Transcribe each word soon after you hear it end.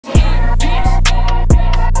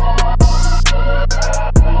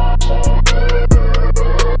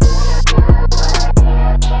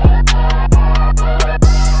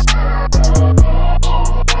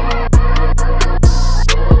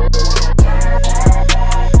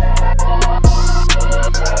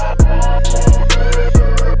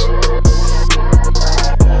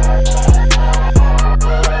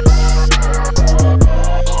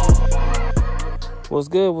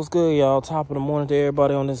good, y'all? Top of the morning to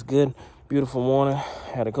everybody on this good, beautiful morning.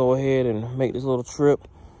 Had to go ahead and make this little trip.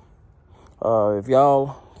 If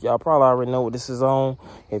y'all probably already know what this is on.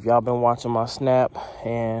 If y'all been watching my Snap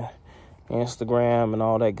and Instagram and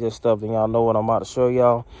all that good stuff, then y'all know what I'm about to show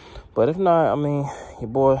y'all. But if not, I mean, your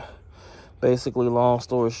boy, basically, long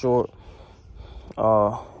story short,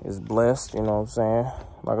 is blessed, you know what I'm saying?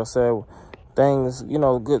 Like I said, things, you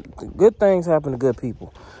know, good things happen to good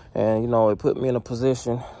people. And, you know, it put me in a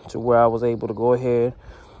position to where I was able to go ahead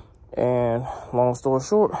and, long story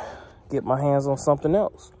short, get my hands on something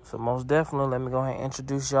else. So most definitely, let me go ahead and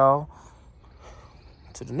introduce y'all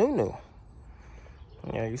to the new.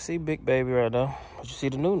 Yeah, you see Big Baby right there, but you see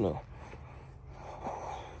the new.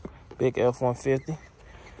 Big F-150.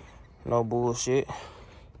 No bullshit.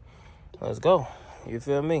 Let's go. You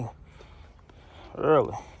feel me?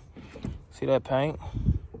 Early. See that paint?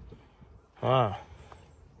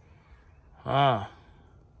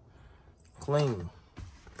 Clean.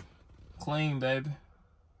 Clean, baby.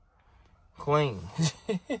 Clean.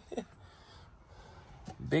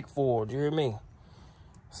 Big Ford, you hear me?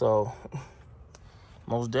 So,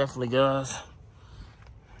 most definitely, guys,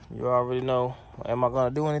 you already know. Am I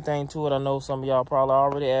going to do anything to it? I know some of y'all probably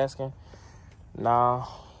already asking. Nah.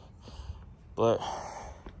 But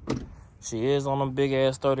she is on them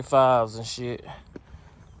big-ass 35s and shit.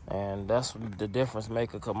 And that's the difference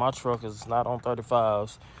maker, because my truck is not on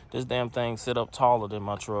 35s. This damn thing sit up taller than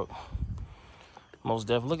my truck. Most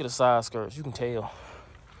definitely. Look at the side skirts. You can tell.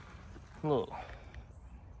 Look.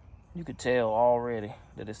 You can tell already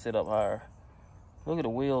that it sit up higher. Look at the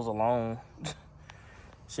wheels alone.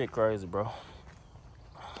 Shit crazy, bro.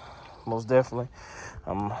 Most definitely.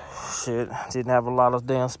 Shit, didn't have a lot of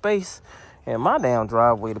damn space in my damn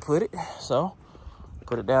driveway to put it. So,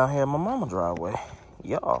 put it down here in my mama's driveway.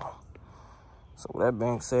 Y'all. So with that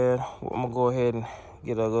being said, I'm gonna go ahead and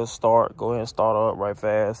get a good start. Go ahead and start her up right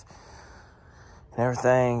fast and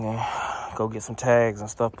everything, and go get some tags and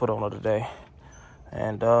stuff put on her today.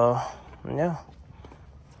 And yeah.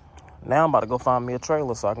 Now I'm about to go find me a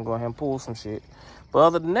trailer so I can go ahead and pull some shit. But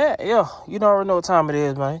other than that, yeah, you already know what time it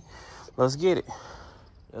is, man. Let's get it.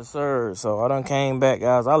 Yes, sir. So I done came back,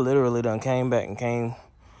 guys. I literally done came back and came.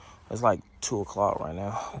 It's like 2 o'clock right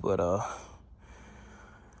now. But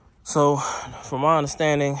so, from my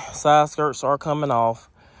understanding, side skirts are coming off.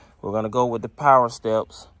 We're going to go with the power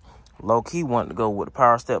steps. Low-key wanted to go with the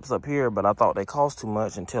power steps up here, but I thought they cost too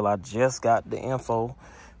much until I just got the info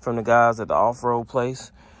from the guys at the off-road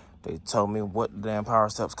place. They told me what the damn power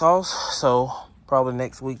steps cost. So, probably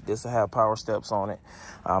next week, this will have power steps on it.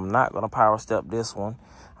 I'm not going to power step this one.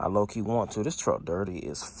 I low-key want to. This truck dirty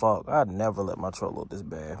as fuck. I'd never let my truck look this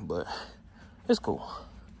bad, but it's cool.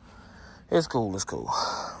 It's cool. It's cool.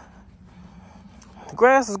 The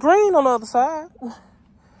grass is green on the other side.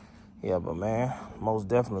 Yeah, but man, most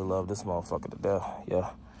definitely love this motherfucker to death.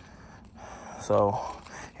 Yeah. So,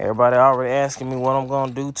 everybody already asking me what I'm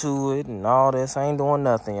going to do to it and all this. I ain't doing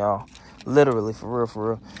nothing, y'all. Literally, for real,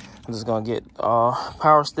 for real. I'm just going to get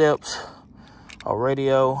power steps, a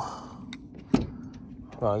radio.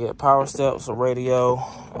 I'm going to get power steps, a radio.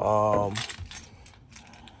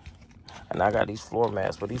 And I got these floor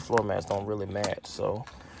mats, but these floor mats don't really match. So,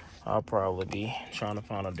 I'll probably be trying to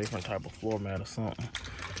find a different type of floor mat or something.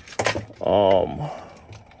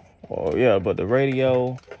 Well, yeah, but the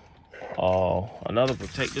radio,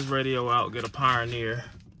 take this radio out, get a Pioneer.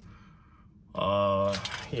 Yeah,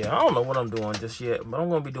 I don't know what I'm doing just yet, but I'm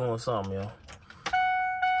gonna be doing something, yo.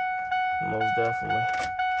 Most definitely.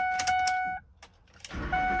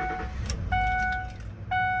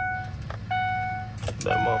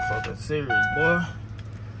 That motherfucker serious, boy.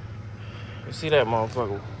 You see that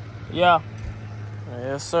motherfucker? Yeah.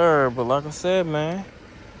 Yes, sir. But like I said, man,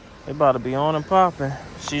 they about to be on and popping.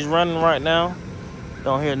 She's running right now.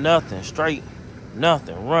 Don't hear nothing. Straight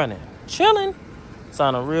nothing. Running. Chilling.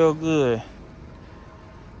 Sounding real good.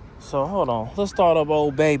 So, hold on. Let's start up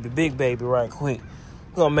old baby, Big Baby, right quick.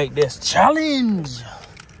 We're gonna make this challenge.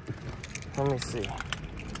 Let me see.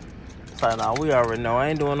 So, now, we already know. I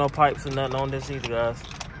ain't doing no pipes or nothing on this either, guys.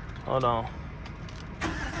 Hold on.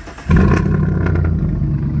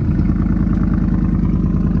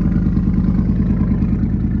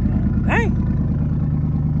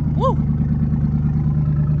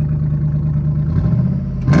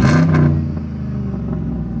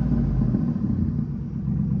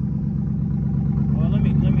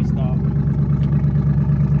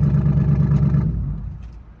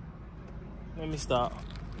 Stop.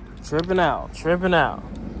 Tripping out.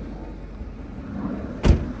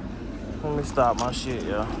 Let me stop my shit,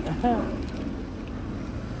 yo.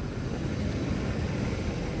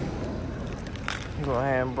 Go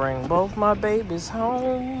ahead and bring both my babies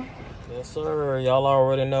home. Yes, sir. Y'all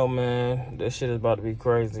already know, man. This shit is about to be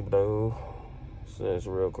crazy, dude. It's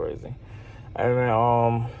real crazy. Hey,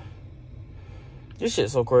 man, this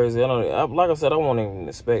shit's so crazy. Like I said, I wasn't even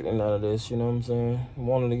expecting none of this, you know what I'm saying? I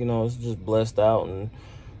wanted to, you know, it's just blessed out and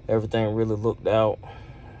everything really looked out.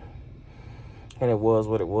 And it was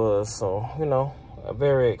what it was. So, you know,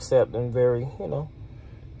 very accepting, very, you know,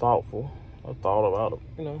 thoughtful. I thought about it,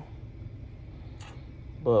 you know.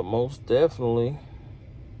 But most definitely,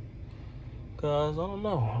 guys, I don't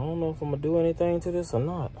know. I don't know if I'm going to do anything to this or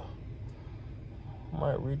not. I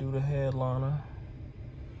might redo the headliner.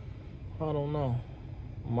 I don't know.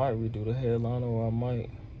 I might redo the headliner or I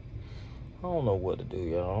don't know what to do,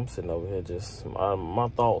 y'all. I'm sitting over here just, my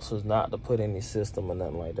thoughts is not to put any system or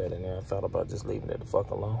nothing like that in there. I thought about just leaving it the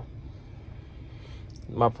fuck alone.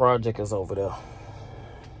 My project is over there.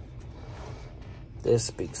 This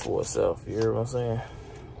speaks for itself, you hear what I'm saying?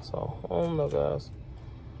 So, I don't know, guys.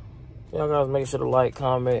 Y'all guys make sure to like,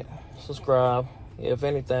 comment, subscribe. If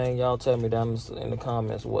anything, y'all tell me down in the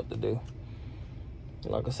comments what to do.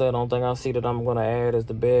 Like I said, the only thing I see that I'm going to add is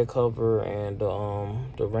the bed cover and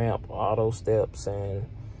the ramp auto steps, and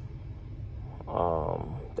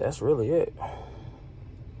that's really it.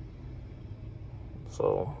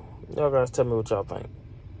 So, y'all guys tell me what y'all think.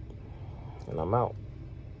 And I'm out.